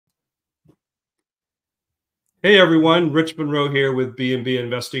Hey everyone, Rich Monroe here with BNB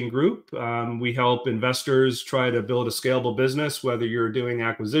Investing Group. We help investors try to build a scalable business, whether you're doing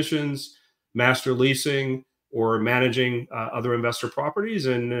acquisitions, master leasing, or managing other investor properties.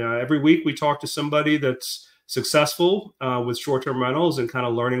 And every week we talk to somebody that's successful with short-term rentals and kind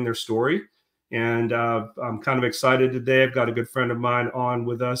of learning their story. And I'm kind of excited today. I've got a good friend of mine on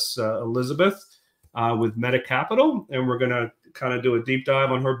with us, Elisabeth, with Meta Capital, and we're going to kind of do a deep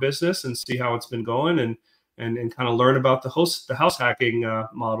dive on her business and see how it's been going and kind of learn about the house hacking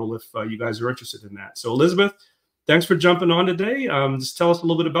model if you guys are interested in that. So Elisabeth, thanks for jumping on today. Just tell us a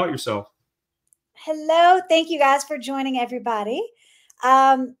little bit about yourself. Hello, thank you guys for joining everybody.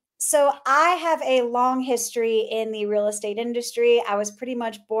 So I have a long history in the real estate industry. I was pretty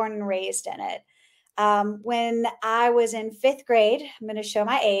much born and raised in it. When I was in fifth grade, I'm going to show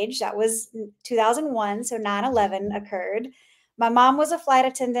my age. That was 2001, so 9/11 occurred. My mom was a flight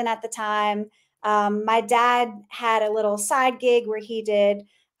attendant at the time. My dad had a little side gig where he did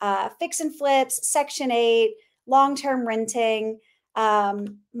fix and flips, Section 8, long-term renting. My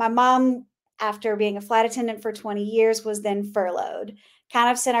mom, after being a flight attendant for 20 years, was then furloughed.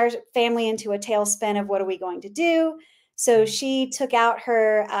 Kind of sent our family into a tailspin of what are we going to do? So she took out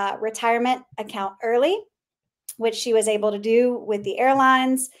her retirement account early, which she was able to do with the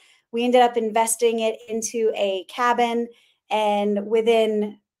airlines. We ended up investing it into a cabin, and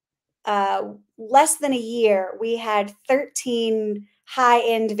within less than a year, we had 13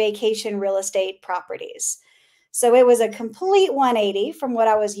 high-end vacation real estate properties. So it was a complete 180 from what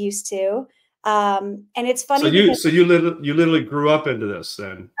I was used to. And it's funny So you literally grew up into this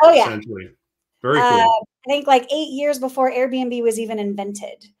then, oh yeah, essentially. Very cool. I think like 8 years before Airbnb was even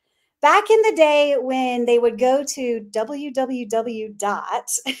invented. Back in the day when they would go to www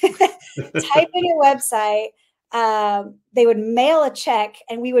dot, type in your website, they would mail a check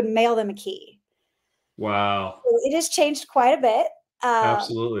and we would mail them a key. Wow. So it has changed quite a bit.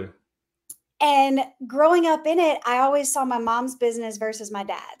 Absolutely. And growing up in it, I always saw my mom's business versus my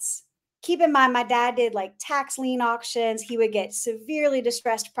dad's. Keep in mind, my dad did like tax lien auctions. He would get severely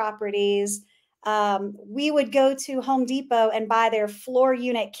distressed properties. We would go to Home Depot and buy their floor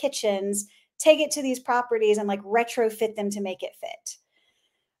unit kitchens, take it to these properties and like retrofit them to make it fit.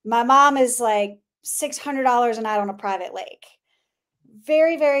 My mom is like $600 a night on a private lake.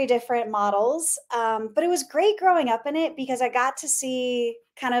 Very, very different models. But it was great growing up in it because I got to see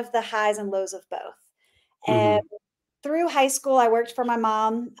kind of the highs and lows of both. And through high school, I worked for my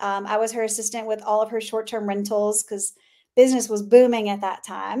mom. I was her assistant with all of her short-term rentals because business was booming at that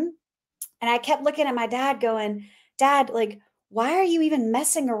time. And I kept looking at my dad going, Dad, like, why are you even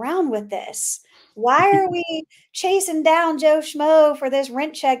messing around with this? Why are we chasing down Joe Schmo for this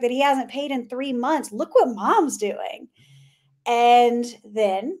rent check that he hasn't paid in 3 months? Look what mom's doing. And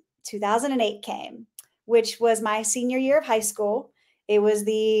then 2008 came, which was my senior year of high school. It was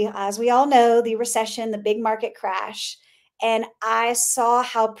as we all know, the recession, the big market crash. And I saw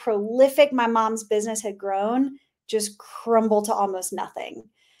how prolific my mom's business had grown just crumble to almost nothing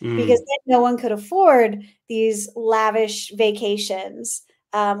because then no one could afford these lavish vacations.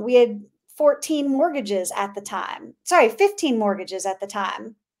 We had 14 mortgages at the time. Sorry, 15 mortgages at the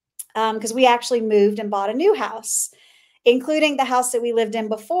time because we actually moved and bought a new house, including the house that we lived in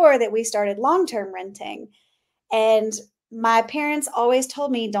before that we started long-term renting. And my parents always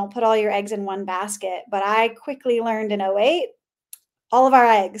told me, don't put all your eggs in one basket. But I quickly learned in 08, all of our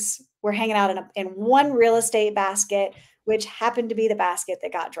eggs were hanging out in one real estate basket, which happened to be the basket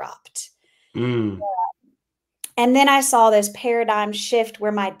that got dropped. And then I saw this paradigm shift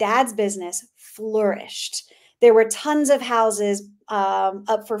where my dad's business flourished. There were tons of houses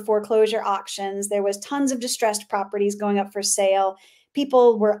up for foreclosure auctions. There was tons of distressed properties going up for sale.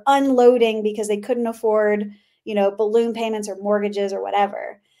 People were unloading because they couldn't afford, balloon payments or mortgages or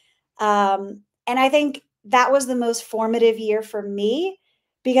whatever. And I think that was the most formative year for me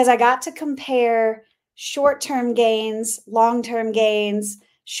because I got to compare short-term gains, long-term gains,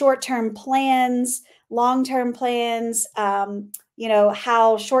 short-term plans, long-term plans,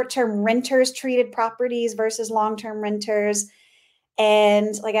 how short-term renters treated properties versus long-term renters.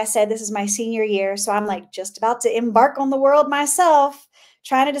 And like I said, this is my senior year. So I'm like just about to embark on the world myself,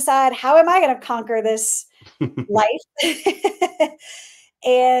 trying to decide how am I going to conquer this life?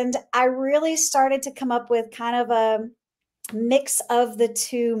 And I really started to come up with kind of a mix of the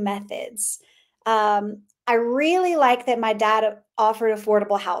two methods. I really like that my dad offered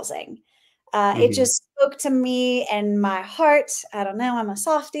affordable housing. It just spoke to me and my heart. I don't know, I'm a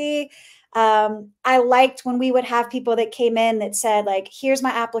softie. I liked when we would have people that came in that said, like, here's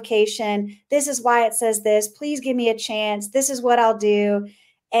my application. This is why it says this. Please give me a chance. This is what I'll do.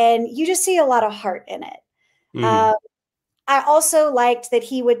 And you just see a lot of heart in it. Mm-hmm. I also liked that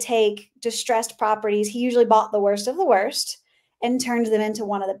he would take distressed properties. He usually bought the worst of the worst and turned them into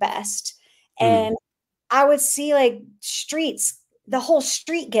one of the best. Mm. And I would see like streets, the whole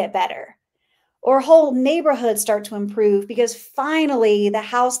street get better or whole neighborhoods start to improve because finally the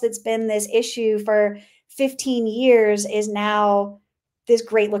house that's been this issue for 15 years is now this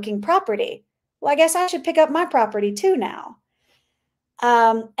great looking property. Well, I guess I should pick up my property too now.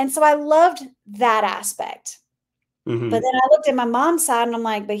 And so I loved that aspect. But Mm-hmm. then I looked at my mom's side and I'm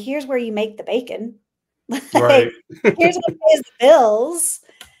like, but here's where you make the bacon. Like, Right. here's what pays the bills.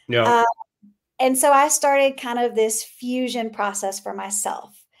 Yeah. Uh, and so I started kind of this fusion process for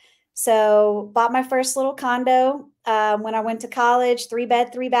myself. So bought my first little condo when I went to college,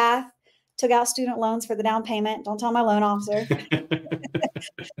 3-bed, 3-bath, took out student loans for the down payment. Don't tell my loan officer.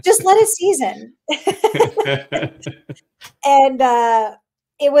 Just let it season. And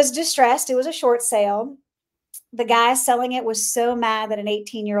it was distressed. It was a short sale. The guy selling it was so mad that an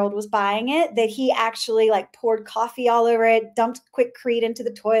 18-year-old was buying it that he actually like poured coffee all over it, dumped Quickcrete into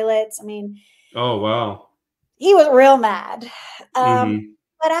the toilets. I mean, Oh, wow. he was real mad. Mm-hmm.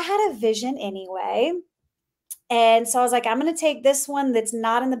 But I had a vision anyway. And so I was like, I'm going to take this one that's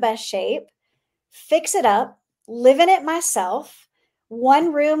not in the best shape, fix it up, live in it myself.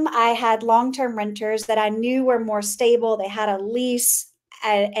 One room, I had long-term renters that I knew were more stable. They had a lease,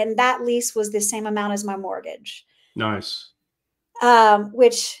 and that lease was the same amount as my mortgage. Nice.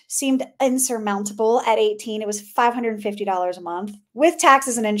 Which seemed insurmountable at 18. It was $550 a month with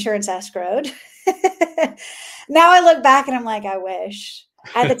taxes and insurance escrowed. Now I look back and I'm like, I wish.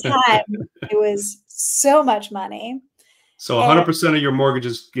 At the time, it was so much money. So And 100% of your mortgage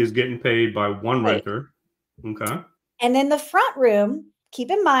is getting paid by one right. renter. Okay. And then the front room, keep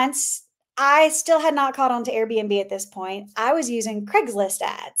in mind, I still had not caught on to Airbnb at this point. I was using Craigslist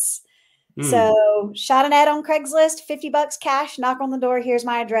ads. Mm. So shot an ad on Craigslist, $50 cash, knock on the door. Here's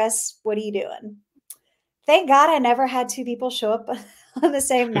my address. What are you doing? Thank God I never had two people show up on the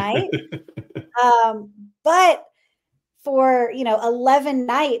same night. But for, 11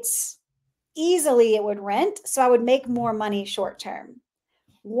 nights, easily it would rent. So I would make more money short term.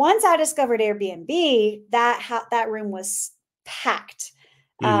 Once I discovered Airbnb, that room was packed.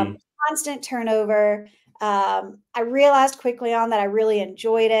 Mm-hmm. Constant turnover. I realized quickly on that I really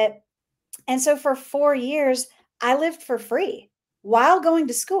enjoyed it. And so for 4 years, I lived for free while going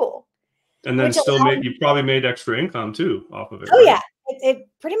to school, And then which still allowed me, you probably made extra income too off of it, oh right? yeah, it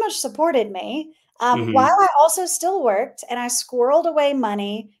pretty much supported me. While Mm-hmm. I also still worked and I squirreled away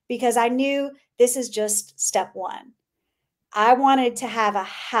money because I knew this is just step one. I wanted to have a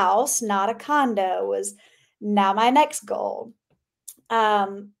house, not a condo, was now my next goal.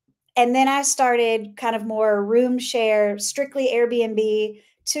 And then I started kind of more room share, strictly Airbnb,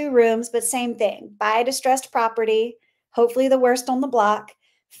 2 rooms, but same thing. Buy a distressed property, hopefully the worst on the block,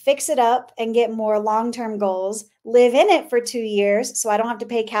 fix it up and get more long-term goals, live in it for 2 years so I don't have to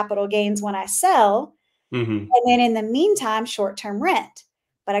pay capital gains when I sell. Mm-hmm. And then in the meantime, short-term rent.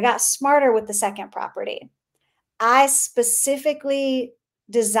 But I got smarter with the second property. I specifically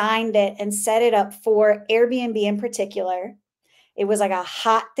designed it and set it up for Airbnb in particular. It was like a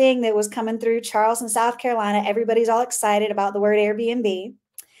hot thing that was coming through Charleston, South Carolina. Everybody's all excited about the word Airbnb.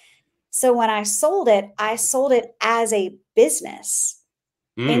 So when I sold it as a business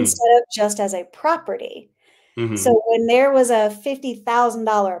Mm. instead of just as a property. Mm-hmm. So when there was a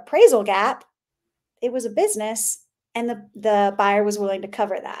 $50,000 appraisal gap, it was a business and the buyer was willing to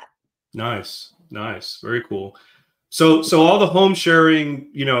cover that. Nice. Nice. Very cool. So all the home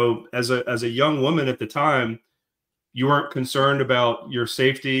sharing, as a young woman at the time, you weren't concerned about your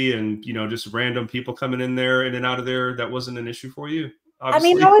safety and, just random people coming in and out of there. That wasn't an issue for you, I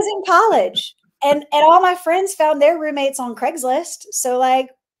mean, I obviously. was in college and all my friends found their roommates on Craigslist. So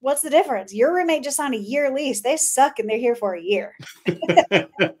like, what's the difference? Your roommate just signed a year lease. They suck and they're here for a year.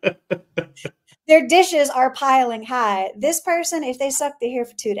 Their dishes are piling high. This person, if they suck, they're here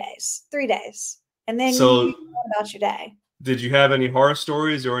for 2 days, 3 days. And then you So go about your day. did you have any horror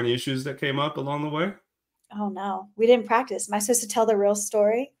stories or any issues that came up along the way? Oh no, we didn't practice. Am I supposed to tell the real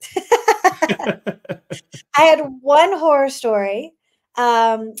story? I had one horror story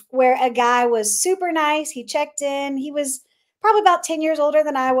where a guy was super nice. He checked in. He was probably about 10 years older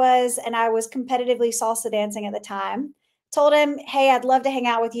than I was, and I was competitively salsa dancing at the time. Told him, hey, I'd love to hang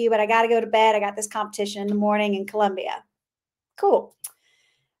out with you, but I got to go to bed. I got this competition in the morning in Columbia. Cool.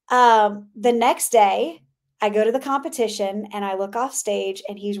 The next day, I go to the competition and I look off stage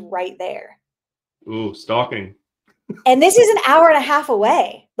and he's right there. Ooh, stalking. And this is an hour and a half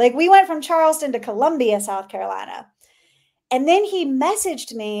away. Like we went from Charleston to Columbia, South Carolina. And then he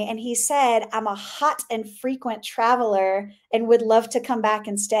messaged me and he said, I'm a hot and frequent traveler and would love to come back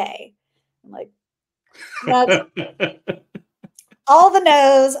and stay. I'm like, that's all the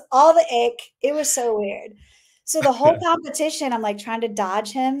no's, all the ick. It was so weird. So the whole competition, I'm like trying to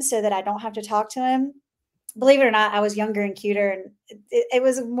dodge him so that I don't have to talk to him. Believe it or not, I was younger and cuter, and it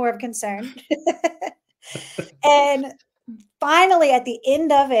was more of a concern. And finally, at the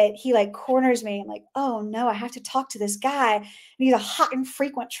end of it, he like corners me. I'm like, oh no, I have to talk to this guy. And he's a hot and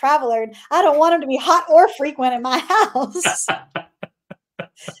frequent traveler. And I don't want him to be hot or frequent in my house.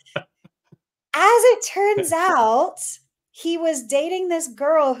 As it turns out, he was dating this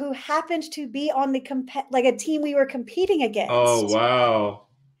girl who happened to be on the like a team we were competing against. Oh, wow.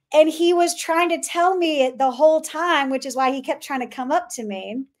 And he was trying to tell me it the whole time, which is why he kept trying to come up to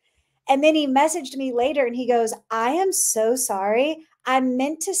me. And then he messaged me later and he goes, I am so sorry. I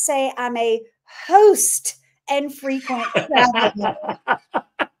meant to say I'm a host and frequent traveler.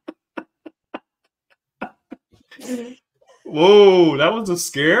 Whoa, that was a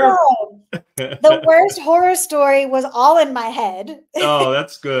scare. Oh, the worst horror story was all in my head. Oh,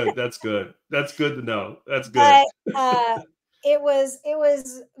 that's good. That's good. That's good to know. That's good. But it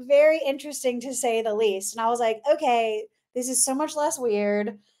was very interesting to say the least. And I was like, okay, this is so much less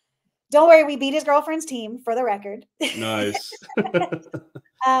weird. Don't worry, we beat his girlfriend's team, for the record. Nice.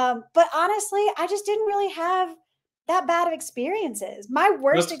 But honestly, I just didn't really have that bad of experiences. My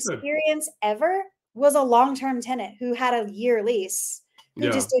worst experience ever was a long-term tenant who had a year lease, who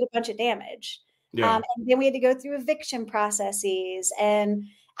just did a bunch of damage. And then we had to go through eviction processes, and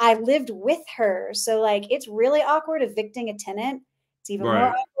I lived with her. So like, it's really awkward evicting a tenant. It's even more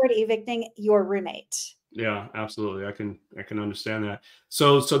awkward evicting your roommate. Yeah, absolutely. I can understand that.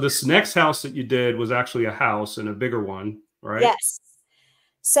 So this next house that you did was actually a house and a bigger one, right? Yes.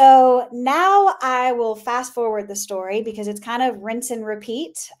 So now I will fast forward the story because it's kind of rinse and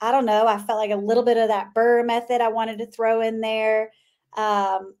repeat. I don't know. I felt like a little bit of that Burr method I wanted to throw in there.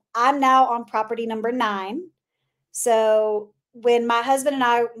 I'm now on property number 9. So when my husband and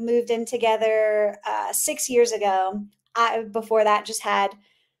I moved in together 6 years ago, before that just had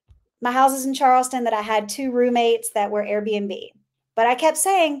my houses in Charleston that I had 2 roommates that were Airbnb. But I kept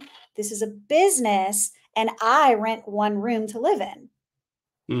saying, this is a business and I rent 1 room to live in.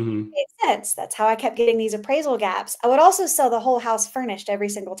 Mm-hmm. Makes sense. That's how I kept getting these appraisal gaps. I would also sell the whole house furnished every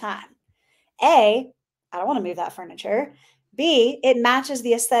single time. A, I don't want to move that furniture. B, it matches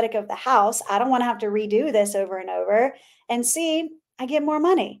the aesthetic of the house. I don't want to have to redo this over and over. And C, I get more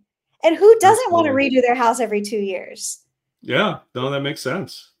money. And who doesn't want to redo their house every 2 years? Yeah, no, that makes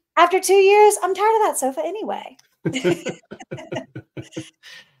sense. After 2 years, I'm tired of that sofa anyway.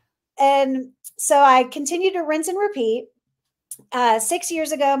 And so I continued to rinse and repeat. 6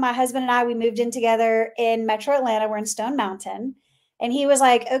 years ago, my husband and I, we moved in together in Metro Atlanta. We're in Stone Mountain. And he was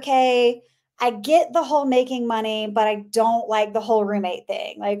like, okay, I get the whole making money, but I don't like the whole roommate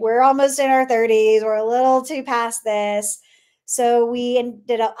thing. Like, we're almost in our 30s. We're a little too past this. So we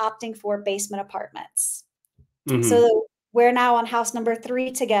ended up opting for basement apartments. Mm-hmm. So we're now on house number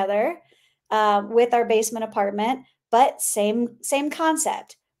 3 together with our basement apartment, but same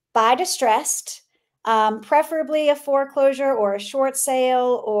concept. Buy distressed, preferably a foreclosure or a short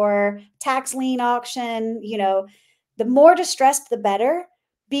sale or tax lien auction. You know, the more distressed, the better,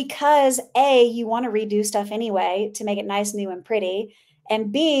 because A, you want to redo stuff anyway to make it nice, new, and pretty.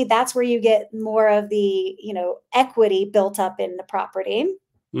 And B, that's where you get more of the, equity built up in the property.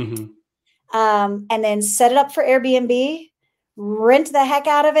 Mm-hmm. And then set it up for Airbnb, rent the heck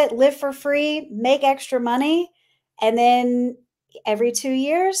out of it, live for free, make extra money. And then every 2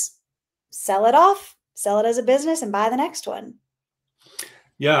 years, sell it off, sell it as a business and buy the next one.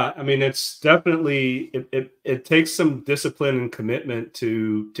 Yeah. I mean, it's definitely, it takes some discipline and commitment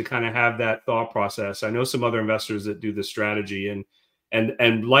to kind of have that thought process. I know some other investors that do this strategy, and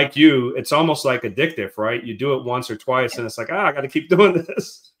like you, it's almost like addictive, right? You do it once or twice and it's like, I got to keep doing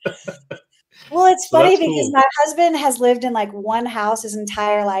this. Well, it's funny because my husband has lived in like one house his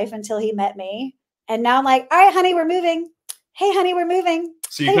entire life until he met me. And now I'm like, all right, honey, we're moving. Hey, honey, we're moving.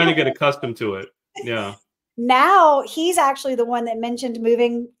 So you kind of get accustomed to it. Yeah. Now he's actually the one that mentioned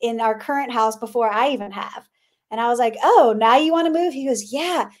moving in our current house before I even have. And I was like, oh, now you want to move? He goes,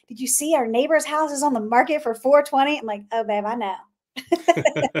 yeah. Did you see our neighbor's house is on the market for $420? I'm like, oh, babe, I know.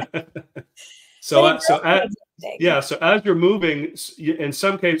 So as you're moving, in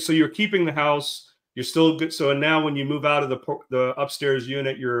some cases, so you're keeping the house, you're still good. So now when you move out of the upstairs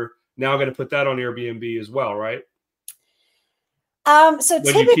unit, you're now going to put that on Airbnb as well, right? So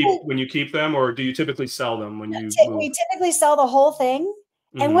when you keep them, or do you typically sell them when you move? We typically sell the whole thing.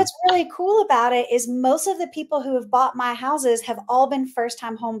 And Hmm. what's really cool about it is most of the people who have bought my houses have all been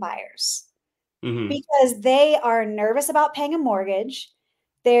first-time home buyers Hmm. because they are nervous about paying a mortgage.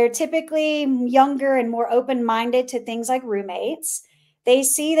 They're typically younger and more open-minded to things like roommates. They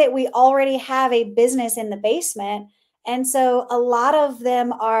see that we already have a business in the basement. And so a lot of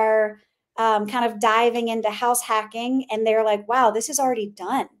them are kind of diving into house hacking, and they're like, wow, this is already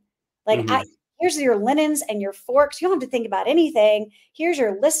done. Like, Hmm. here's your linens and your forks. You don't have to think about anything. Here's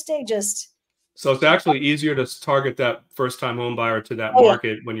your listing. Just, So it's actually easier to target that first-time home buyer to that oh, yeah.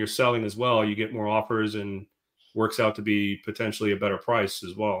 market when you're selling as well. You get more offers and works out to be potentially a better price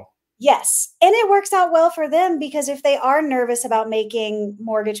as well. Yes. And it works out well for them because if they are nervous about making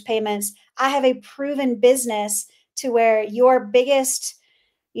mortgage payments, I have a proven business to where your biggest,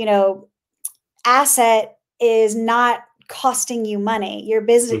 you know, asset is not costing you money. Your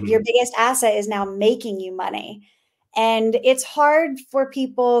business, your Hmm. biggest asset is now making you money. And it's hard for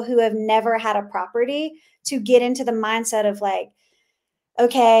people who have never had a property to get into the mindset of like,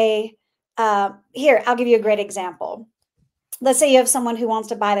 okay, here, I'll give you a great example. Let's say you have someone who wants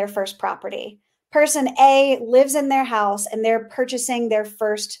to buy their first property. Person A lives in their house and they're purchasing their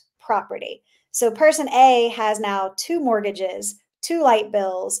first property. So person A has now 2 mortgages, 2 light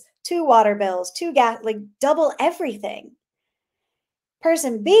bills, 2 water bills, 2 gas, like double everything.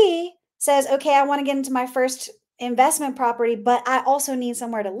 Person B says, okay, I want to get into my first investment property, but I also need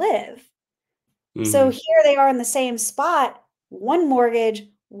somewhere to live. So Hmm. here they are in the same spot, 1 mortgage,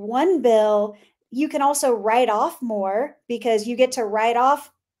 1 bill. You can also write off more because you get to write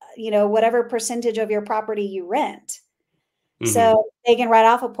off, whatever percentage of your property you rent. Hmm. So they can write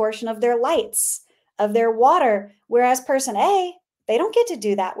off a portion of their lights, of their water, whereas person A, they don't get to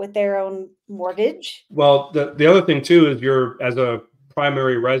do that with their own mortgage. Well, the other thing too is you're as a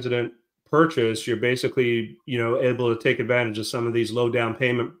primary resident purchase, you're basically, able to take advantage of some of these low down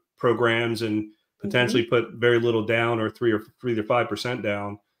payment programs and Mhm. potentially put very little down or 3 or 5%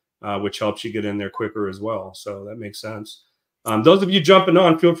 down, which helps you get in there quicker as well. So that makes sense. Those of you jumping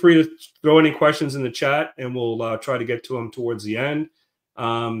on, feel free to throw any questions in the chat and we'll try to get to them towards the end.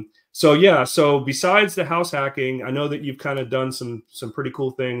 So yeah, so besides the house hacking, I know that you've kind of done some pretty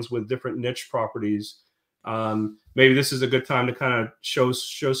cool things with different niche properties. Maybe this is a good time to kind of show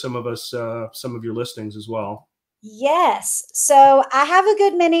some of us some of your listings as well. Yes. So I have a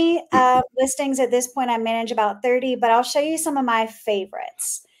good many listings at this point. I manage about 30, but I'll show you some of my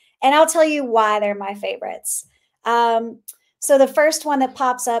favorites. And I'll tell you why they're my favorites. Um, so the first one that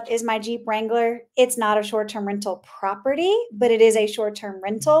pops up is my Jeep Wrangler. It's not a short-term rental property, but it is a short-term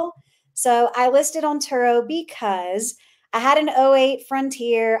rental. So I listed on Turo because I had an '08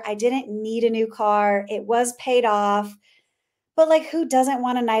 Frontier. I didn't need a new car. It was paid off. But like, who doesn't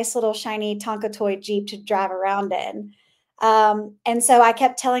want a nice little shiny Tonka toy Jeep to drive around in? And so I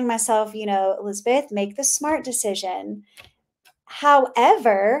kept telling myself, Elisabeth, make the smart decision.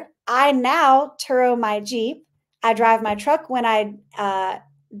 However, I now Turo my Jeep. I drive my truck when I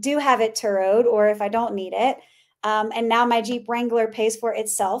do have it Turoed or if I don't need it. And now my Jeep Wrangler pays for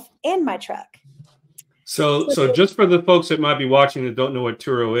itself and my truck. So just for the folks that might be watching that don't know what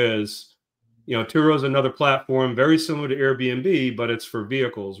Turo is, Turo is another platform very similar to Airbnb, but it's for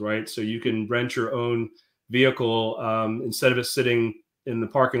vehicles, right? So you can rent your own vehicle instead of it sitting in the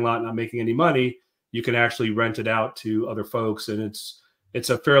parking lot not making any money. You can actually rent it out to other folks, and it's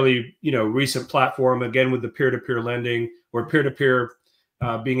a fairly recent platform again with the peer-to-peer lending or peer-to-peer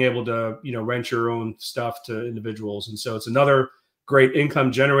being able to rent your own stuff to individuals, and so it's another great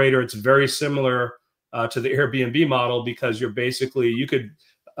income generator. It's very similar to the Airbnb model because you could.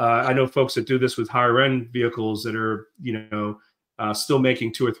 I know folks that do this with higher end vehicles that are, still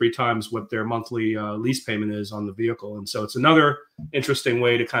making 2 or 3 times what their monthly lease payment is on the vehicle. And so it's another interesting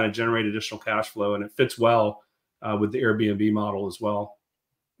way to kind of generate additional cash flow. And it fits well with the Airbnb model as well.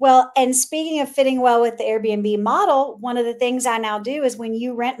 Well, and speaking of fitting well with the Airbnb model, one of the things I now do is when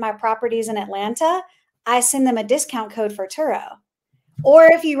you rent my properties in Atlanta, I send them a discount code for Turo. Or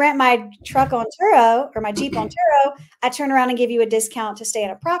if you rent my truck on Turo or my Jeep on Turo, I turn around and give you a discount to stay in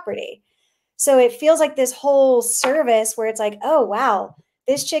a property. So it feels like this whole service where it's like, oh, wow,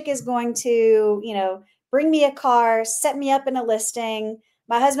 this chick is going to, bring me a car, set me up in a listing.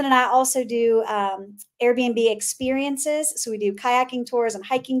 My husband and I also do Airbnb experiences. So we do kayaking tours and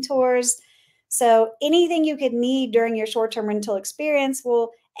hiking tours. So anything you could need during your short-term rental experience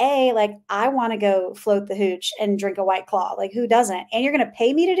will like I want to go float the hooch and drink a White Claw. Like who doesn't? And you're going to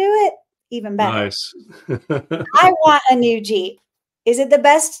pay me to do it? Even better. Nice. I want a new Jeep. Is it the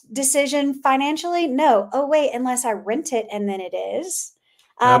best decision financially? No. Oh, wait, unless I rent it and then it is.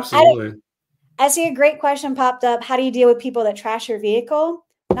 I Absolutely. I see a great question popped up. How do you deal with people that trash your vehicle?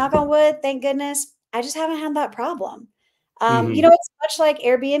 Knock on wood, thank goodness. I just haven't had that problem. You know, it's much like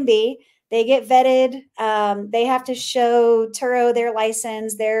Airbnb. They get vetted. They have to show Turo their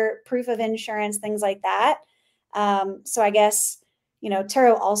license, their proof of insurance, things like that. So I guess, you know,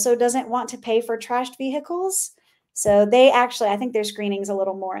 Turo also doesn't want to pay for trashed vehicles. So they actually, I think their screening is a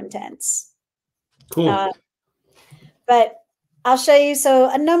little more intense. Cool. But I'll show you. So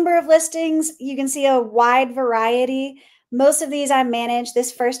a number of listings, you can see a wide variety. Most of these I manage.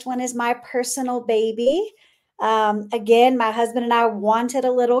 This first one is my personal baby. Again, my husband and I wanted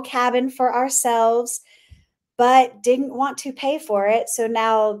a little cabin for ourselves, but didn't want to pay for it. So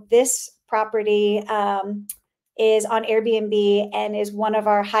now this property is on Airbnb and is one of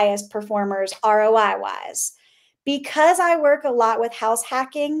our highest performers ROI wise. Because I work a lot with house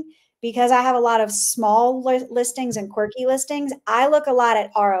hacking, because I have a lot of small listings and quirky listings, I look a lot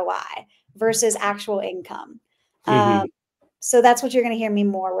at ROI versus actual income. So that's what you're going to hear me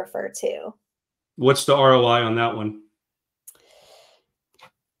more refer to. What's the ROI on that one?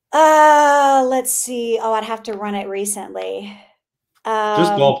 Let's see. Oh, I'd have to run it recently.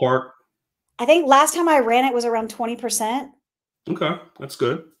 Just ballpark. I think last time I ran it was around 20%. Okay, that's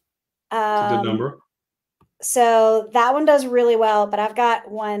good. That's a good number. So that one does really well, but I've got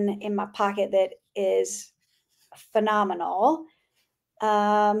one in my pocket that is phenomenal.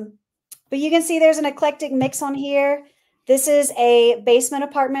 But you can see there's an eclectic mix on here. This is a basement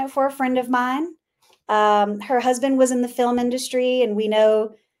apartment for a friend of mine. Her husband was in the film industry, and we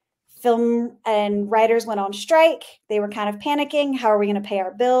know film and writers went on strike. They were kind of panicking. How are we going to pay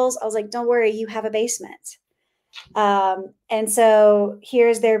our bills? I was like, don't worry, you have a basement. And so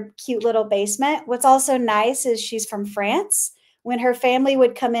here's their cute little basement. What's also nice is she's from France. When her family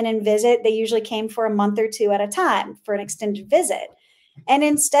would come in and visit, they usually came for a month or two at a time for an extended visit. And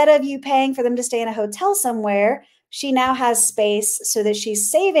instead of you paying for them to stay in a hotel somewhere, she now has space so that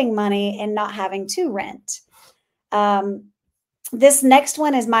she's saving money and not having to rent. This next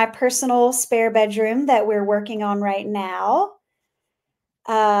one is my personal spare bedroom that we're working on right now.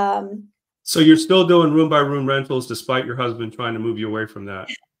 So you're still doing room by room rentals despite your husband trying to move you away from that.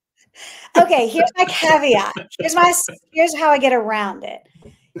 Okay, here's my caveat. Here's how I get around it.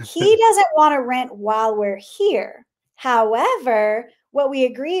 He doesn't want to rent while we're here. However, what we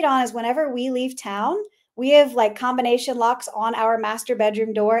agreed on is whenever we leave town, we have like combination locks on our master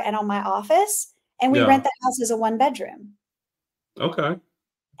bedroom door and on my office, and we rent the house as a 1-bedroom. Okay.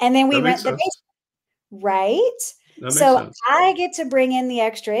 And then we rent the basement, right? So I get to bring in the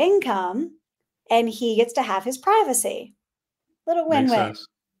extra income and he gets to have his privacy. Little win-win.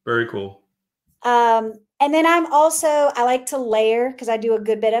 Very cool. And then I like to layer because I do a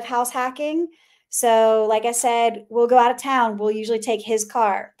good bit of house hacking. So like I said, we'll go out of town. We'll usually take his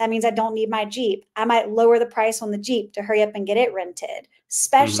car. That means I don't need my Jeep. I might lower the price on the Jeep to hurry up and get it rented,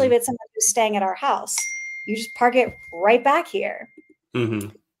 especially if it's someone who's staying at our house. You just park it right back here.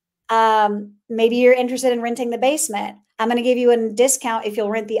 Maybe you're interested in renting the basement. I'm going to give you a discount if you'll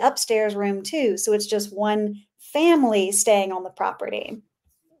rent the upstairs room too. So it's just one family staying on the property.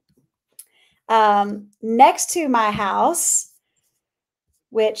 Next to my house,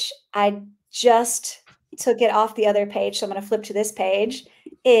 which I just took it off the other page, so I'm going to flip to this page,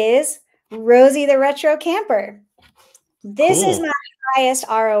 is Rosie the Retro Camper. This is my highest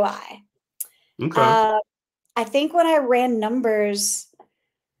ROI. Okay. I think when I ran numbers,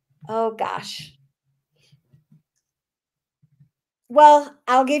 oh gosh. Well,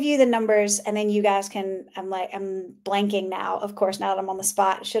 I'll give you the numbers and then you guys can, I'm blanking now. Of course, now that I'm on the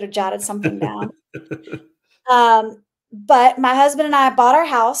spot, should have jotted something down. But my husband and I bought our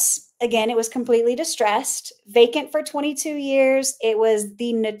house. Again, it was completely distressed, vacant for 22 years. It was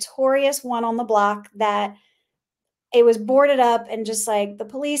the notorious one on the block that it was boarded up and just like the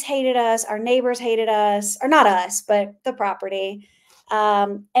police hated us. Our neighbors hated us, or not us, but the property.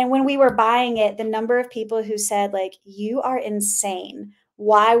 And when we were buying it, the number of people who said like, you are insane.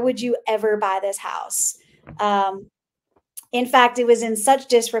 Why would you ever buy this house? In fact, it was in such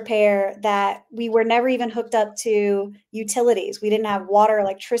disrepair that we were never even hooked up to utilities. We didn't have water,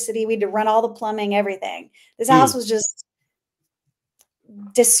 electricity. We had to run all the plumbing, everything. This house was just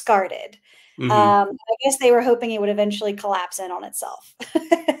discarded. I guess they were hoping it would eventually collapse in on itself. But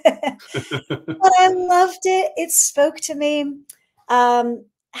I loved it. It spoke to me.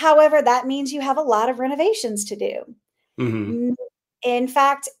 However, that means you have a lot of renovations to do. In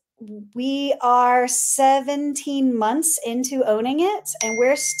fact, we are 17 months into owning it, and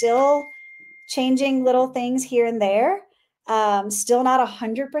we're still changing little things here and there. Still not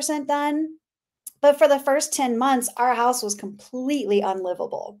 100% done. But for the first 10 months, our house was completely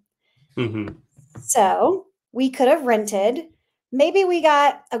unlivable. So we could have rented. Maybe we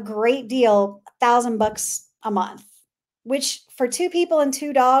got a great deal, $1,000 a month, which for 2 people and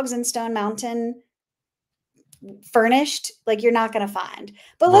 2 dogs in Stone Mountain furnished, like you're not going to find.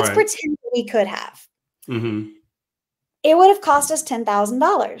 But let's Right. pretend we could have. Mm-hmm. It would have cost us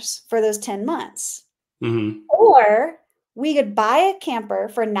 $10,000 for those 10 months. Mm-hmm. Or we could buy a camper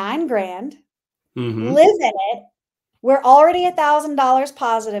for 9 grand, Mm-hmm. live in it. We're already $1,000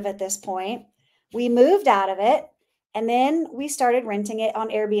 positive at this point. We moved out of it, and then we started renting it on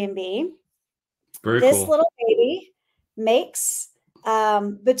Airbnb. Very This cool. little baby makes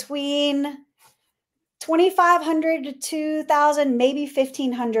between 2,500 to 2,000, maybe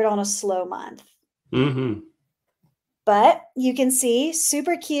 1,500 on a slow month. Mm-hmm. But you can see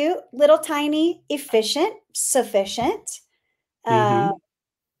super cute, little tiny, efficient, sufficient. Mm-hmm.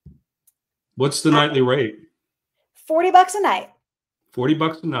 What's the nightly rate? $40 a night.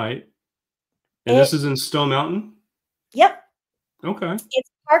 $40 a night. And this It, is in Stone Mountain? yep. Okay.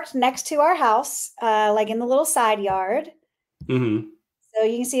 It's parked next to our house, like in the little side yard. Mm-hmm. So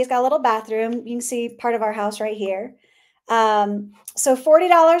you can see it's got a little bathroom. You can see part of our house right here. So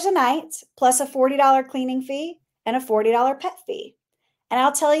 $40 a night plus a $40 cleaning fee and a $40 pet fee. And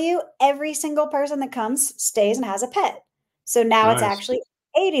I'll tell you, every single person that comes stays and has a pet. So now it's Nice. actually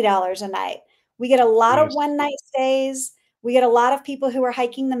 $80 a night. We get a lot of Nice. one night stays. We get a lot of people who are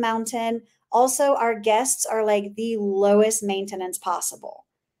hiking the mountain. Also, our guests are like the lowest maintenance possible.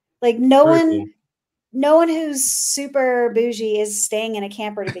 Like Very cool. no one who's super bougie is staying in a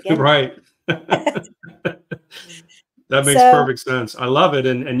camper to begin Right. That makes So, perfect sense. I love it.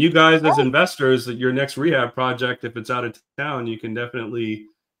 And you guys as investors, your next rehab project, if it's out of town, you can definitely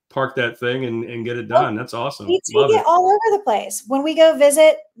park that thing and get it oh, done. That's we awesome. take Love it it. all over the place. When we go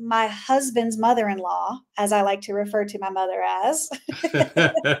visit my husband's mother-in-law, as I like to refer to my mother as,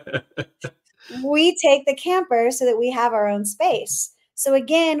 we take the camper so that we have our own space. So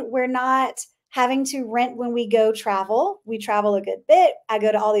again, we're not having to rent when we go travel. We travel a good bit. I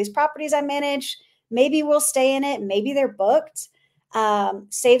go to all these properties I manage. Maybe we'll stay in it. Maybe they're booked.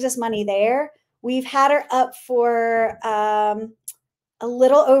 Saves us money there. We've had her up for a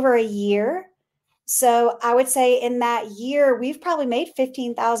little over a year. So I would say in that year, we've probably made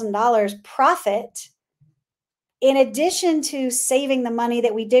 $15,000 profit in addition to saving the money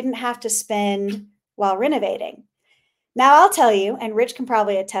that we didn't have to spend while renovating. Now, I'll tell you, and Rich can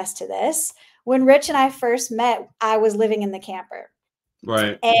probably attest to this. When Rich and I first met, I was living in the camper.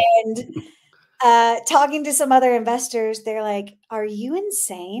 Right. And talking to some other investors, they're like, are you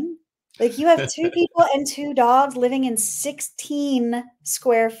insane? Like you have 2 people and 2 dogs living in 16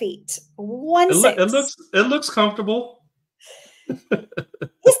 square feet. It, 1 lo- it 6. looks it looks comfortable.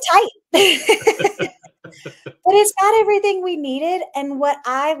 It's tight. But it's got everything we needed. And what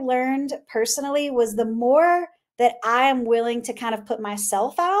I learned personally was the more that I am willing to kind of put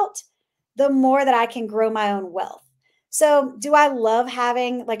myself out, the more that I can grow my own wealth. So, do I love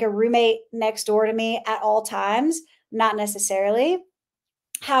having like a roommate next door to me at all times? Not necessarily.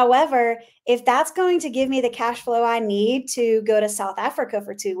 However, if that's going to give me the cash flow I need to go to South Africa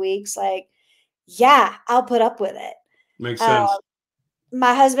for 2 weeks, like, yeah, I'll put up with it. Makes Uh, sense.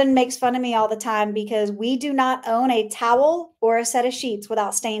 my husband makes fun of me all the time because we do not own a towel or a set of sheets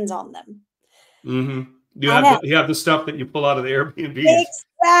without stains on them. Mm-hmm. I know. You have the stuff that you pull out of the Airbnbs. Yeah.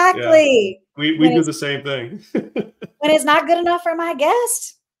 Exactly. We When do it's the same thing. when it's not good enough for my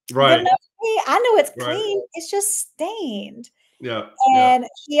guest, good Right. enough for me. I know it's Right. clean. It's just stained. Yeah. Yeah. And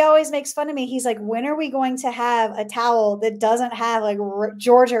he always makes fun of me. He's like, "When are we going to have a towel that doesn't have like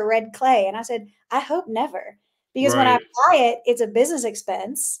Georgia red clay?" And I said, "I hope never." Because when I Right. buy it, it's a business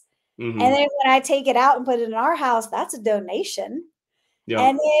expense. And Mm-hmm. then when I take it out and put it in our house, that's a donation. Yeah.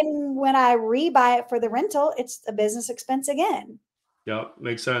 And then when I rebuy it for the rental, it's a business expense again. Yeah,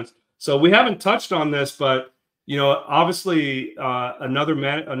 makes sense. So we haven't touched on this, but obviously, another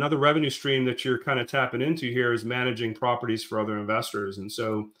revenue stream that you're kind of tapping into here is managing properties for other investors. And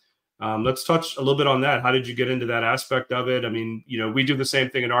so, let's touch a little bit on that. How did you get into that aspect of it? I mean, we do the same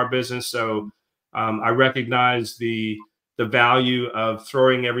thing in our business, so I recognize the value of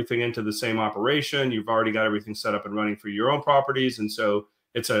throwing everything into the same operation. You've already got everything set up and running for your own properties, and so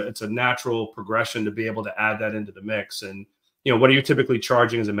it's a natural progression to be able to add that into the mix. And what are you typically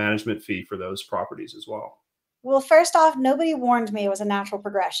charging as a management fee for those properties as well? Well, first off, nobody warned me it was a natural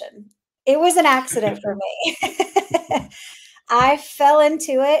progression. It was an accident for me. I fell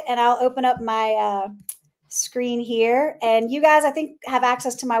into it, and I'll open up my screen here. And you guys, I think, have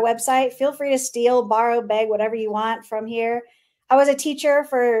access to my website. Feel free to steal, borrow, beg, whatever you want from here. I was a teacher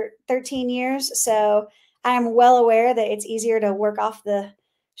for 13 years, so I'm well aware that it's easier to work off the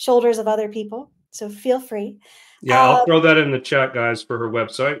shoulders of other people. So feel free. Yeah, I'll throw that in the chat, guys, for her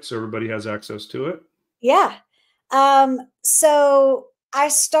website so everybody has access to it. Yeah. So I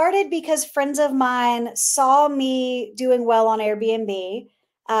started because friends of mine saw me doing well on Airbnb.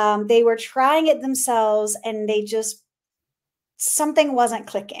 They were trying it themselves and something wasn't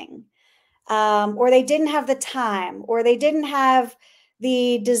clicking. Or they didn't have the time, or they didn't have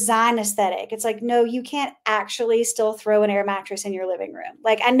the design aesthetic. It's like, no, you can't actually still throw an air mattress in your living room.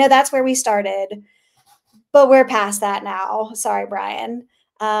 Like, I know that's where we started, but we're past that now. Sorry, Brian.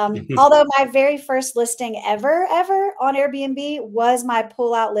 Although my very first listing ever on Airbnb was my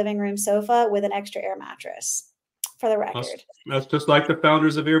pull-out living room sofa with an extra air mattress, for the record. That's just like the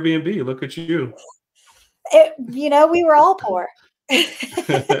founders of Airbnb. Look at you. We were all poor.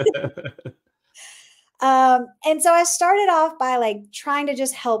 And so I started off by like trying to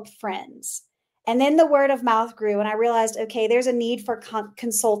just help friends. And then the word of mouth grew and I realized, okay, there's a need for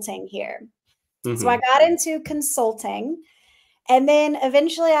consulting here. So I got into consulting. And then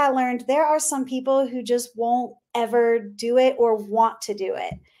eventually I learned there are some people who just won't ever do it or want to do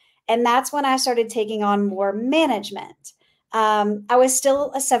it. And that's when I started taking on more management. I was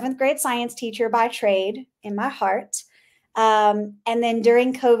still a 7th grade science teacher by trade in my heart. And then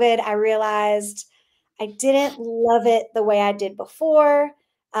during COVID, I realized I didn't love it the way I did before.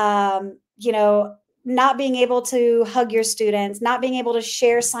 Not being able to hug your students, not being able to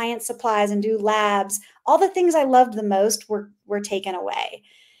share science supplies and do labs, all the things I loved the most were taken away.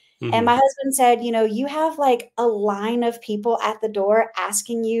 And my husband said, you have like a line of people at the door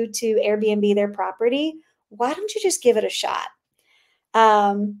asking you to Airbnb their property. Why don't you just give it a shot?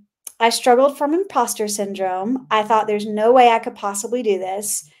 I struggled from imposter syndrome. I thought there's no way I could possibly do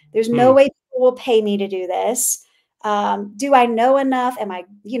this. There's no way people will pay me to do this. Do I know enough? Am I,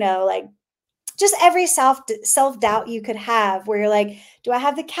 just every self-doubt you could have where you're like, do I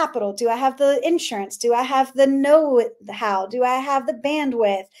have the capital? Do I have the insurance? Do I have the know-how? Do I have the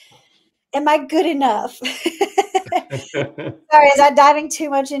bandwidth? Am I good enough? Sorry, is that diving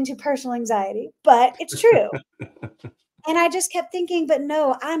too much into personal anxiety? But it's true. And I just kept thinking, but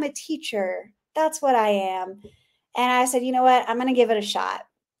no, I'm a teacher. That's what I am. And I said, you know what? I'm going to give it a shot.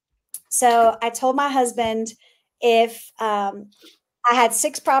 So I told my husband if I had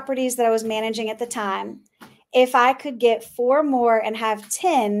 6 properties that I was managing at the time, if I could get 4 more and have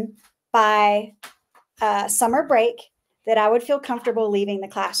 10 by summer break, that I would feel comfortable leaving the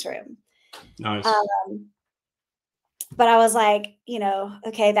classroom. Nice. But I was like,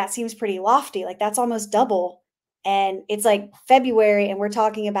 okay, that seems pretty lofty. Like that's almost double. And it's like February and we're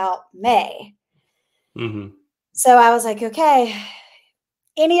talking about May. So I was like, okay,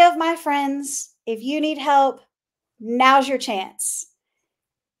 any of my friends, if you need help, now's your chance.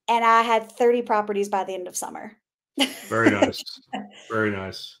 And I had 30 properties by the end of summer. Very nice. Very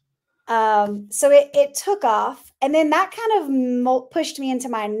nice. So it took off. And then that kind of pushed me into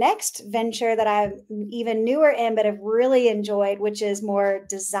my next venture that I'm even newer in, but have really enjoyed, which is more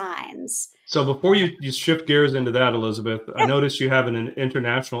designs. So before you shift gears into that, Elisabeth, I noticed you have an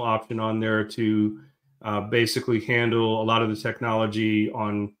international option on there to basically handle a lot of the technology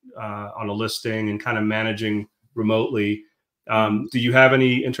on a listing and kind of managing remotely. Do you have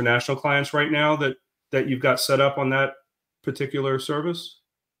any international clients right now that you've got set up on that particular service?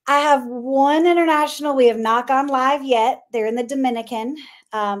 I have one international. We have not gone live yet. They're in the Dominican.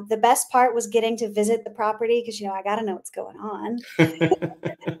 The best part was getting to visit the property because, I got to know what's going on.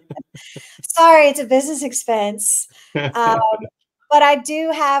 Sorry, it's a business expense. But I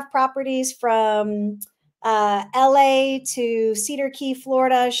do have properties from LA to Cedar Key,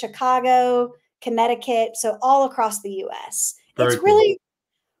 Florida, Chicago, Connecticut. So all across the US. It's really,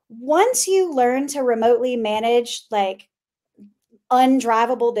 once you learn to remotely manage like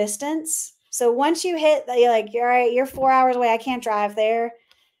undrivable distance. So once you hit, you're like, all right, you're 4 hours away, I can't drive there.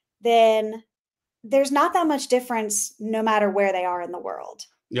 Then there's not that much difference no matter where they are in the world.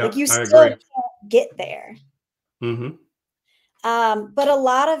 Yeah, like you still can't get there. But a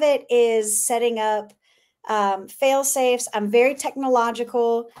lot of it is setting up fail safes. I'm very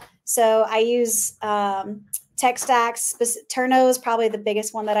technological. So I use tech stacks. Turno is probably the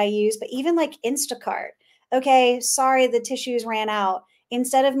biggest one that I use, but even like Instacart. Okay, sorry, the tissues ran out.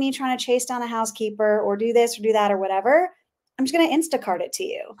 Instead of me trying to chase down a housekeeper or do this or do that or whatever, I'm just going to Instacart it to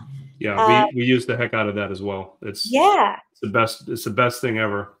you. Yeah, we use the heck out of that as well. It's the best. It's the best thing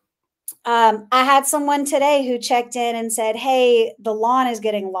ever. I had someone today who checked in and said, hey, the lawn is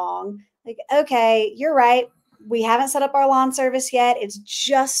getting long. Like, okay, you're right. We haven't set up our lawn service yet. It's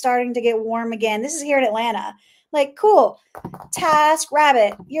just starting to get warm again. This is here in Atlanta. Like, cool. Task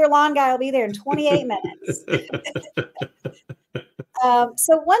rabbit. Your lawn guy will be there in 28 minutes.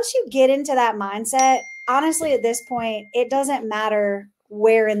 So once you get into that mindset, honestly, at this point, it doesn't matter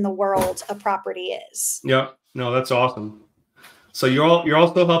where in the world a property is. Yeah. No, that's awesome. So you're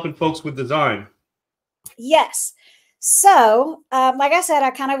also helping folks with design. Yes. So, like I said, I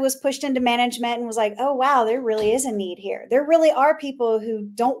kind of was pushed into management and was like, oh, wow, there really is a need here. There really are people who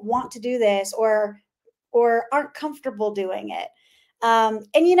don't want to do this or aren't comfortable doing it.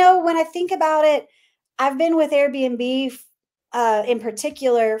 And, you know, when I think about it, I've been with Airbnb in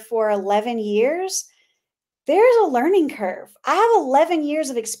particular for 11 years. There's a learning curve. I have 11 years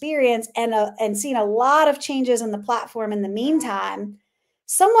of experience and seen a lot of changes in the platform in the meantime.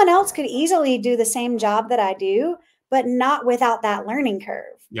 Someone else could easily do the same job that I do, but not without that learning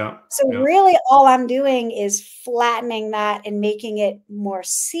curve. Yeah. So yeah. really all I'm doing is flattening that and making it more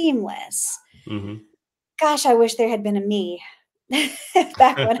seamless. Mm-hmm. Gosh, I wish there had been a me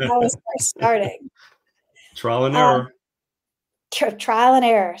back when I was first starting. Trial and error. Trial and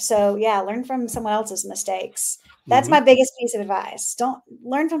error. So yeah, learn from someone else's mistakes. That's my biggest piece of advice. Don't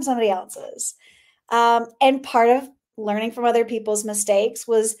learn from somebody else's. And part of learning from other people's mistakes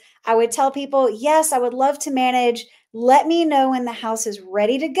was I would tell people, yes, I would love to manage. Let me know when the house is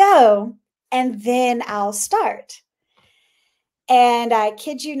ready to go, and then I'll start. And I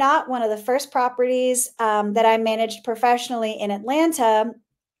kid you not, one of the first properties that I managed professionally in Atlanta,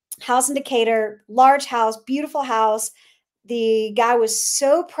 house in Decatur, large house, beautiful house. The guy was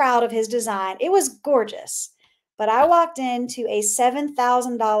so proud of his design. It was gorgeous. But I walked into a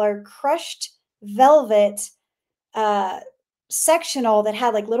 $7,000 crushed velvet sectional that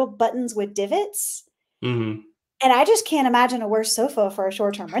had like little buttons with divots. Mm-hmm. And I just can't imagine a worse sofa for a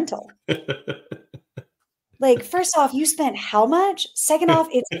short-term rental. Like, first off, you spent how much? Second off,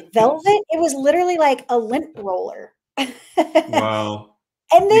 it's velvet. It was literally like a lint roller. Wow.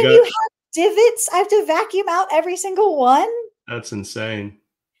 And then you have divots. I have to vacuum out every single one. That's insane.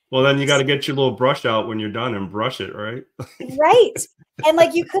 Well, then you got to get your little brush out when you're done and brush it, right? Right. And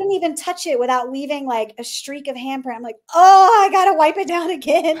like you couldn't even touch it without leaving like a streak of handprint. I'm like, oh, I got to wipe it down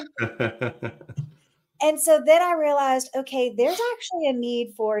again. And so then I realized, okay, there's actually a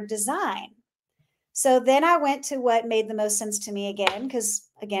need for design. So then I went to what made the most sense to me again, because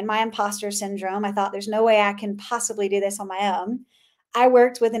again, my imposter syndrome, I thought there's no way I can possibly do this on my own. I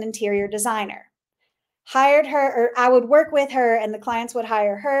worked with an interior designer, hired her, or I would work with her and the clients would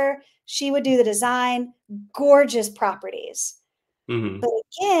hire her. She would do the design, gorgeous properties. Mm-hmm. But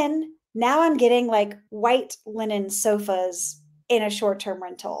again, now I'm getting like white linen sofas in a short-term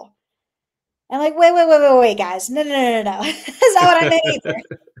rental. And like, wait, guys. No. That's not what I meant either.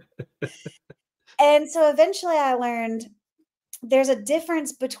 And so eventually I learned there's a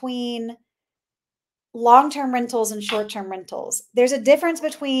difference between long-term rentals and short-term rentals. There's a difference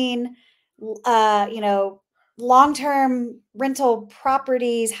between, long-term rental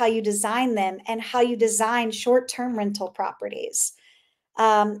properties, how you design them, and how you design short-term rental properties.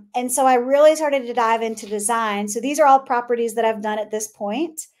 And so I really started to dive into design. So these are all properties that I've done at this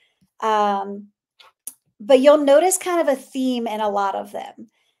point. But you'll notice kind of a theme in a lot of them.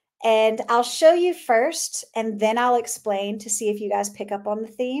 And I'll show you first, and then I'll explain to see if you guys pick up on the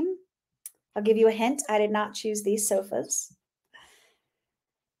theme. I'll give you a hint. I did not choose these sofas.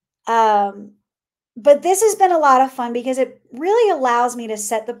 But this has been a lot of fun because it really allows me to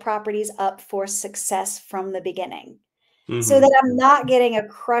set the properties up for success from the beginning. Mm-hmm. So that I'm not getting a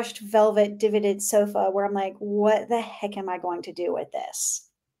crushed velvet divoted sofa where I'm like, what the heck am I going to do with this?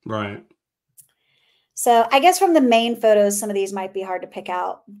 Right. So I guess from the main photos, some of these might be hard to pick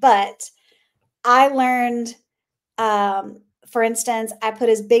out, but I learned, for instance, I put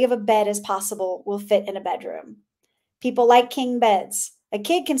as big of a bed as possible will fit in a bedroom. People like king beds. A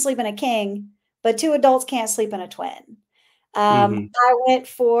kid can sleep in a king, but two adults can't sleep in a twin. I went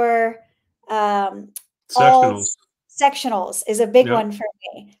for sectionals. Sectionals is a big one for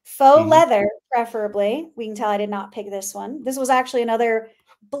me. Faux leather, preferably. We can tell I did not pick this one. This was actually another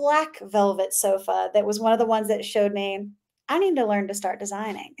black velvet sofa that was one of the ones that showed me I need to learn to start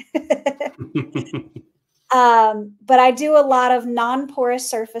designing. But I do a lot of non-porous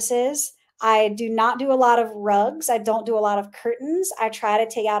surfaces. I do not do a lot of rugs. I don't do a lot of curtains. I try to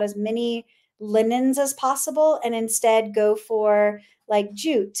take out as many linens as possible and instead go for like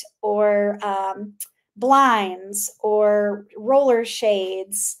jute or blinds or roller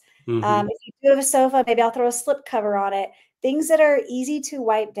shades. If you do have a sofa, maybe I'll throw a slip cover on it. Things that are easy to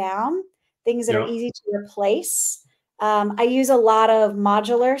wipe down, things that are easy to replace. I use a lot of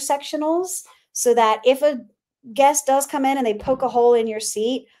modular sectionals so that if a guest does come in and they poke a hole in your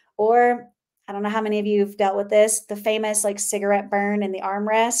seat, or I don't know how many of you have dealt with this, the famous like cigarette burn in the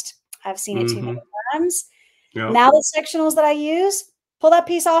armrest. I've seen it too many times. Yeah. Now the sectionals that I use, pull that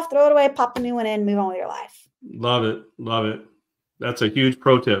piece off, throw it away, pop a new one in, move on with your life. Love it. Love it. That's a huge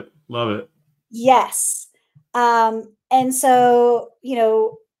pro tip. Love it. Yes. And so,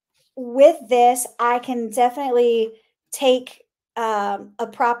 with this, I can definitely take a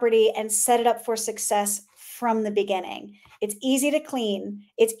property and set it up for success from the beginning. It's easy to clean.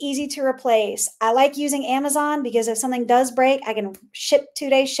 It's easy to replace. I like using Amazon because if something does break, I can ship 2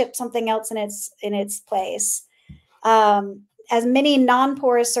 days, ship something else in its place. As many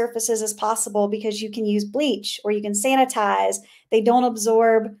non-porous surfaces as possible because you can use bleach or you can sanitize. They don't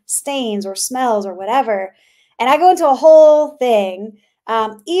absorb stains or smells or whatever. And I go into a whole thing,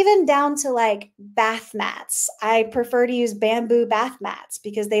 even down to like bath mats. I prefer to use bamboo bath mats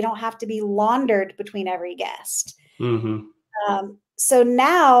because they don't have to be laundered between every guest. Mm-hmm. So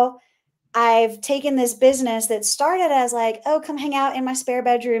now I've taken this business that started as like, oh, come hang out in my spare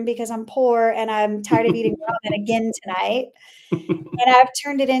bedroom because I'm poor and I'm tired of eating ramen again tonight. And I've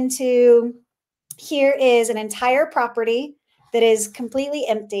turned it into, here is an entire property that is completely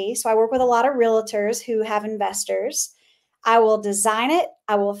empty. So I work with a lot of realtors who have investors. I will design it.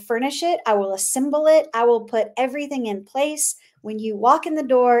 I will furnish it. I will assemble it. I will put everything in place. When you walk in the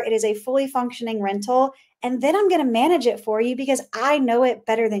door, it is a fully functioning rental. And then I'm going to manage it for you because I know it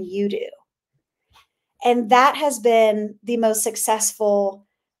better than you do. And that has been the most successful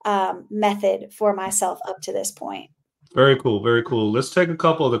method for myself up to this point. Very cool. Very cool. Let's take a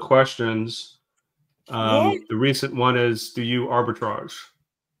couple of the questions. Yeah. The recent one is, do you arbitrage?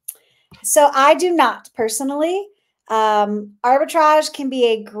 So I do not personally. Arbitrage can be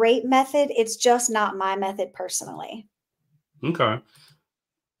a great method. It's just not my method personally. Okay.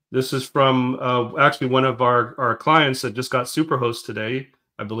 This is from actually one of our clients that just got Superhost today,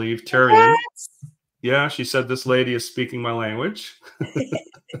 I believe, Tyrion. Yeah, she said this lady is speaking my language.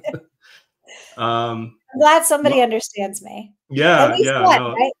 I'm glad somebody understands me. At Yeah, least yeah, one,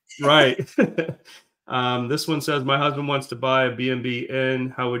 no, right? right. This one says, my husband wants to buy a B&B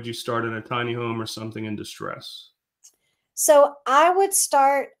Inn. How would you start in a tiny home or something in distress? So I would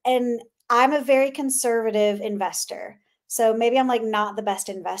start, and I'm a very conservative investor. So maybe I'm like not the best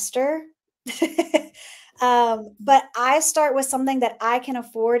investor. But I start with something that I can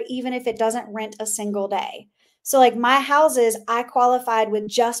afford, even if it doesn't rent a single day. So like my houses, I qualified with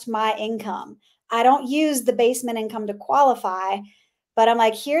just my income. I don't use the basement income to qualify, but I'm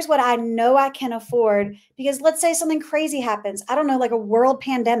like, here's what I know I can afford. Because let's say something crazy happens. I don't know, like a world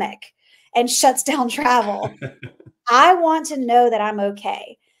pandemic and shuts down travel. I want to know that I'm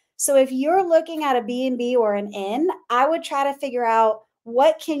okay. So if you're looking at a B&B or an inn, I would try to figure out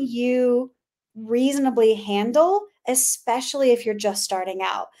what can you reasonably handle, especially if you're just starting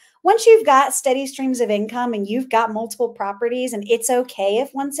out. Once you've got steady streams of income and you've got multiple properties and it's okay if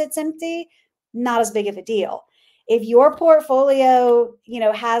one sits empty, not as big of a deal. If your portfolio,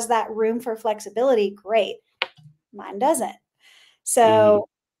 has that room for flexibility, great. Mine doesn't. So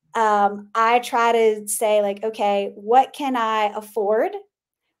I try to say like, okay, what can I afford?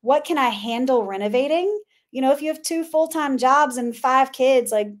 What can I handle renovating? If you have 2 full-time jobs and 5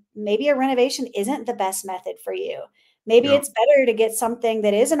 kids, like maybe a renovation isn't the best method for you. Maybe it's better to get something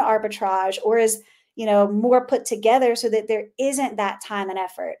that is an arbitrage or is, more put together so that there isn't that time and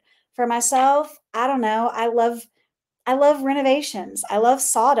effort. For myself, I don't know. I love renovations. I love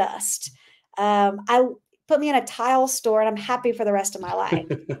sawdust. I put me in a tile store and I'm happy for the rest of my life.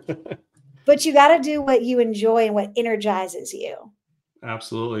 But you got to do what you enjoy and what energizes you.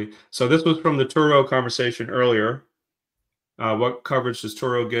 Absolutely. So this was from the Turo conversation earlier. What coverage does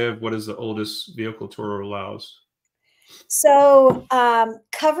Turo give? What is the oldest vehicle Turo allows? So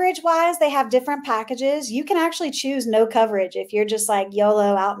coverage wise, they have different packages. You can actually choose no coverage if you're just like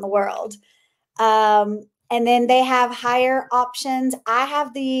YOLO out in the world. And then they have higher options. I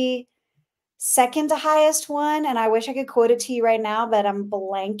have the second to highest one, and I wish I could quote it to you right now, but I'm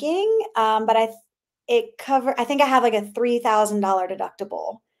blanking. But I think I have like a $3,000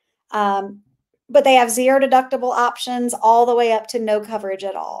 deductible. But they have 0 deductible options all the way up to no coverage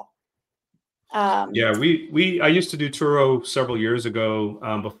at all. Yeah, I used to do Turo several years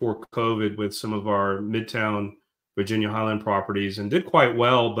ago before COVID with some of our Midtown Virginia Highland properties and did quite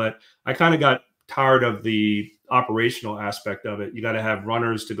well, but I kind of got tired of the operational aspect of it. You got to have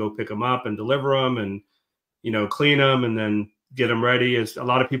runners to go pick them up and deliver them and, clean them and then get them ready. As a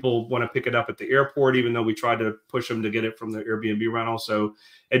lot of people want to pick it up at the airport, even though we tried to push them to get it from the Airbnb rental. So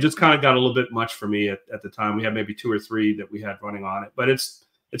it just kind of got a little bit much for me at the time. We had maybe 2 or 3 that we had running on it, but it's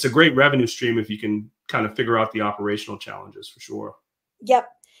a great revenue stream if you can kind of figure out the operational challenges for sure. Yep.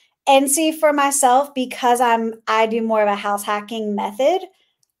 And see, for myself, because I do more of a house hacking method,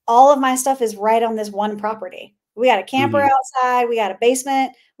 all of my stuff is right on this one property. We got a camper outside. We got a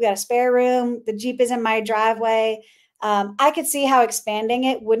basement. We got a spare room. The Jeep is in my driveway. I could see how expanding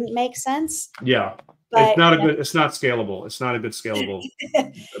it wouldn't make sense. Yeah. But It's not scalable. It's not a good scalable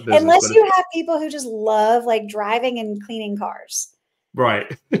business. Unless you have people who just love like driving and cleaning cars.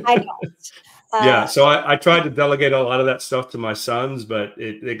 Right. I don't. Yeah. So I tried to delegate a lot of that stuff to my sons, but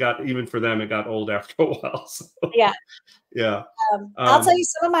it got, even for them, it got old after a while. So, yeah. Yeah. I'll tell you,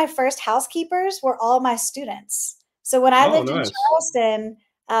 some of my first housekeepers were all my students. So when I lived in Charleston,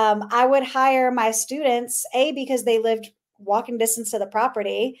 I would hire my students, A, because they lived walking distance to the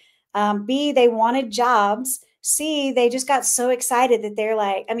property. B, they wanted jobs. C, they just got so excited that they're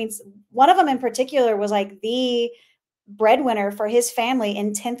like, I mean, one of them in particular was like the breadwinner for his family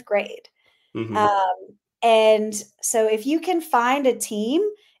in 10th grade. And so if you can find a team,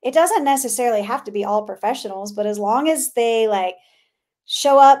 it doesn't necessarily have to be all professionals, but as long as they like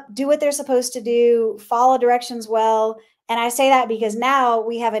show up, do what they're supposed to do, follow directions well. And I say that because now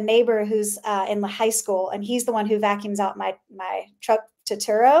we have a neighbor who's in the high school, and he's the one who vacuums out my truck to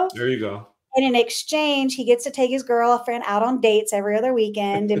Turo. There you go. And in exchange, he gets to take his girlfriend out on dates every other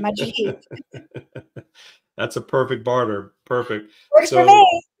weekend in my Jeep. That's a perfect barter. Perfect. Works for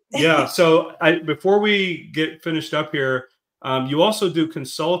me. Yeah. So before we get finished up here, you also do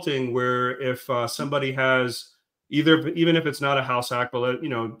consulting where if somebody has even if it's not a house hack, but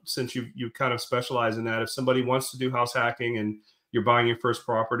since you kind of specialize in that, if somebody wants to do house hacking and you're buying your first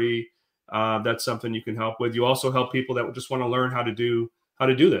property, that's something you can help with. You also help people that just want to learn how to do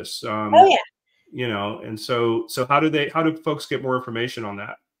this. Oh yeah. And so how do folks get more information on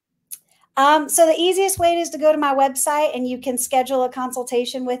that? So the easiest way is to go to my website and you can schedule a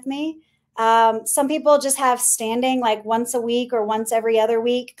consultation with me. Some people just have standing like once a week or once every other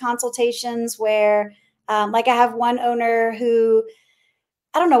week consultations where like I have one owner who,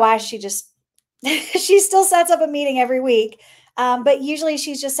 I don't know why she still sets up a meeting every week. But usually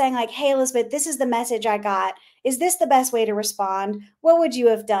she's just saying like, hey, Elisabeth, this is the message I got. Is this the best way to respond? What would you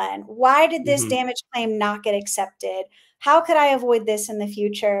have done? Why did this damage claim not get accepted? How could I avoid this in the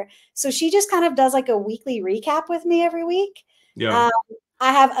future? So she just kind of does like a weekly recap with me every week. Yeah.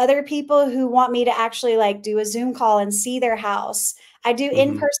 I have other people who want me to actually like do a Zoom call and see their house. I do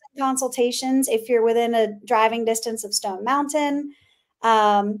in-person consultations if you're within a driving distance of Stone Mountain.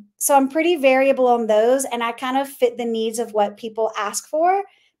 So I'm pretty variable on those, and I kind of fit the needs of what people ask for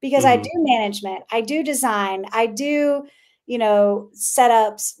because I do management, I do design, I do,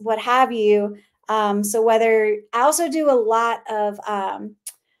 setups, what have you. So I also do a lot of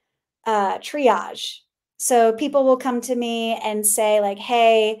triage. So people will come to me and say like,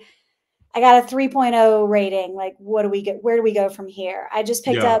 hey, I got a 3.0 rating. Like, where do we go from here? I just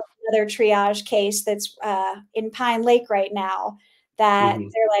picked up another triage case that's in Pine Lake right now that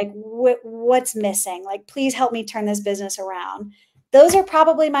they're like, what's missing? Like, please help me turn this business around. Those are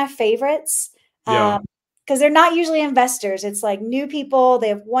probably my favorites. Because they're not usually investors. It's like new people, they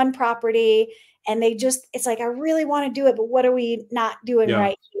have one property and it's like, I really want to do it, but what are we not doing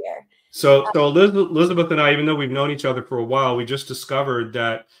right here? So Elisabeth and I, even though we've known each other for a while, we just discovered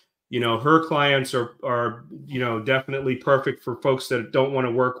that, her clients are definitely perfect for folks that don't want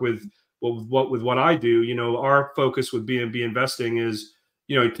to work with what I do. Our focus with BNB Investing is,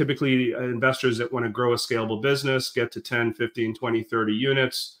 typically investors that want to grow a scalable business, get to 10, 15, 20, 30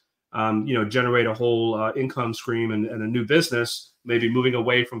 units, generate a whole income stream and a new business, maybe moving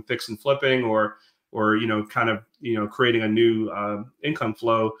away from fix and flipping or creating a new income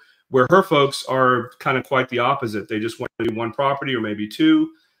flow, where her folks are kind of quite the opposite. They just want to do one property or maybe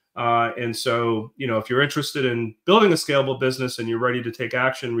two. And so, if you're interested in building a scalable business and you're ready to take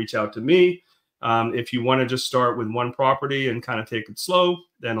action, reach out to me. If you want to just start with one property and kind of take it slow,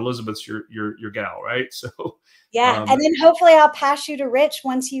 then Elisabeth's your gal, right? So yeah, and then hopefully I'll pass you to Rich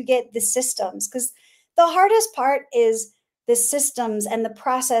once you get the systems, because the hardest part is the systems and the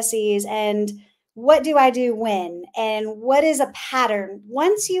processes and what do I do when and what is a pattern.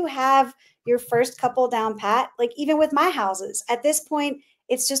 Once you have your first couple down pat, like even with my houses, at this point,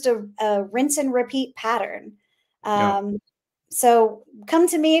 it's just a rinse and repeat pattern. So come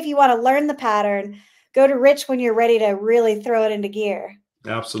to me if you want to learn the pattern. Go to Rich when you're ready to really throw it into gear.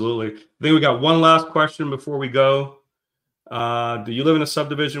 Absolutely. I think we got one last question before we go. Do you live in a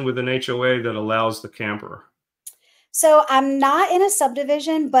subdivision with an HOA that allows the camper? So I'm not in a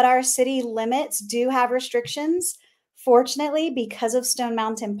subdivision, but our city limits do have restrictions. Fortunately, because of Stone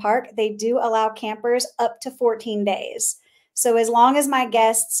Mountain Park, they do allow campers up to 14 days. So as long as my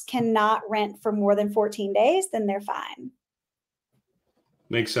guests cannot rent for more than 14 days, then they're fine.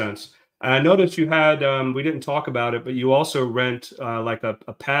 Makes sense. And I noticed you had, we didn't talk about it, but you also rent like a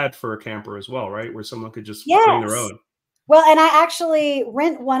pad for a camper as well, right? Where someone could just bring their Yes. own. Well, and I actually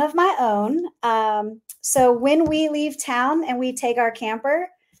rent one of my own. So when we leave town and we take our camper,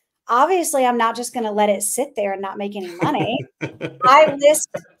 obviously I'm not just going to let it sit there and not make any money. I list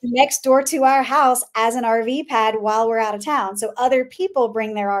next door to our house as an RV pad while we're out of town. So other people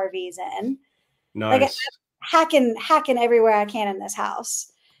bring their RVs in. Like, I'm Nice. hacking everywhere I can in this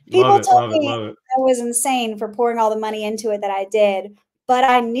house. Love People it. told Love it. me Love it. I was insane for pouring all the money into it that I did, but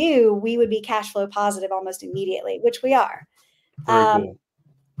I knew we would be cash flow positive almost immediately, which we are. Very cool.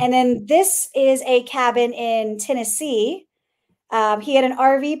 And then this is a cabin in Tennessee. He had an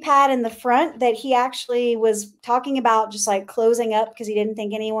RV pad in the front that he actually was talking about just like closing up because he didn't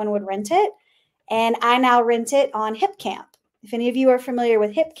think anyone would rent it. And I now rent it on Hip Camp. If any of you are familiar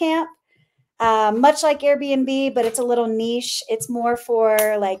with Hip Camp, much like Airbnb, but it's a little niche. It's more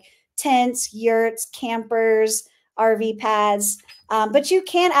for like tents, yurts, campers, RV pads. But you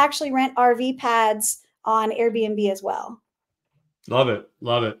can actually rent RV pads on Airbnb as well. Love it.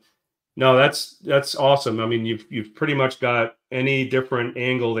 Love it. No, that's awesome. I mean, you've pretty much got any different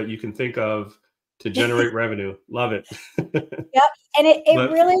angle that you can think of to generate revenue. Love it. Yep. And it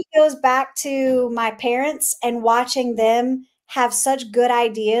But really goes back to my parents and watching them have such good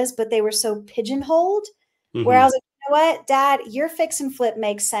ideas, but they were so pigeonholed. Where I was like, you know what, Dad, your fix and flip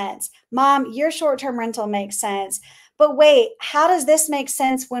makes sense. Mom, your short-term rental makes sense. But wait, how does this make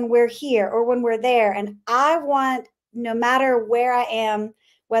sense when we're here or when we're there? And I want, no matter where I am,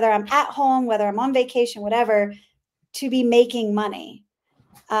 whether I'm at home, whether I'm on vacation, whatever, to be making money.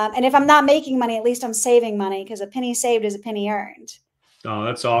 And if I'm not making money, at least I'm saving money because a penny saved is a penny earned. oh,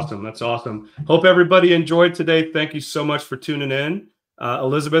 that's awesome. That's awesome. Hope everybody enjoyed today. Thank you so much for tuning in.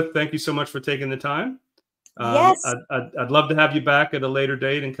 Elisabeth, thank you so much for taking the time. Yes. I'd love to have you back at a later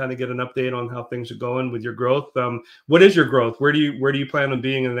date and kind of get an update on how things are going with your growth. What is your growth? Where do you plan on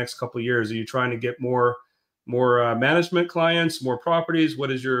being in the next couple of years? Are you trying to get more management clients, more properties?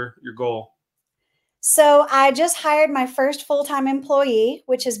 What is your goal? So I just hired my first full-time employee,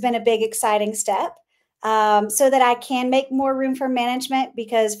 which has been a big, exciting step, so that I can make more room for management.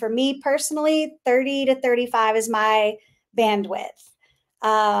 Because for me personally, 30 to 35 is my bandwidth.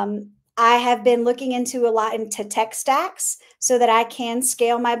 I have been looking into a lot into tech stacks so that I can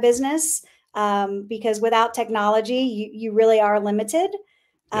scale my business. Because without technology, you really are limited.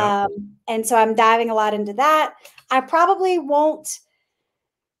 Yep. And so I'm diving a lot into that. I probably won't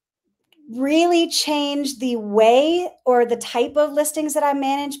really change the way or the type of listings that I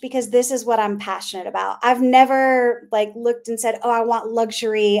manage because this is what I'm passionate about. I've never like looked and said, oh, I want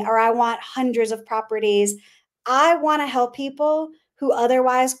luxury or I want hundreds of properties. I want to help people who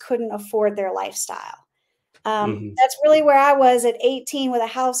otherwise couldn't afford their lifestyle. That's really where I was at 18 with a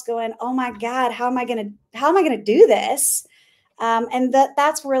house going, oh my God, how am I going to do this? And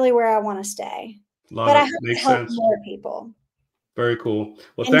that's really where I want to stay. Love But I it. hope to Makes help sense. more people. Very cool.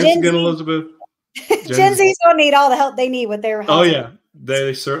 Well, And thanks again, Elisabeth. Gen Z's don't need all the help they need with their Oh housing. yeah,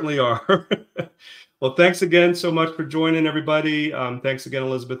 they certainly are. Well, thanks again so much for joining, everybody. Thanks again,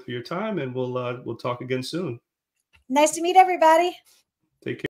 Elisabeth, for your time, and we'll talk again soon. Nice to meet everybody. Take care.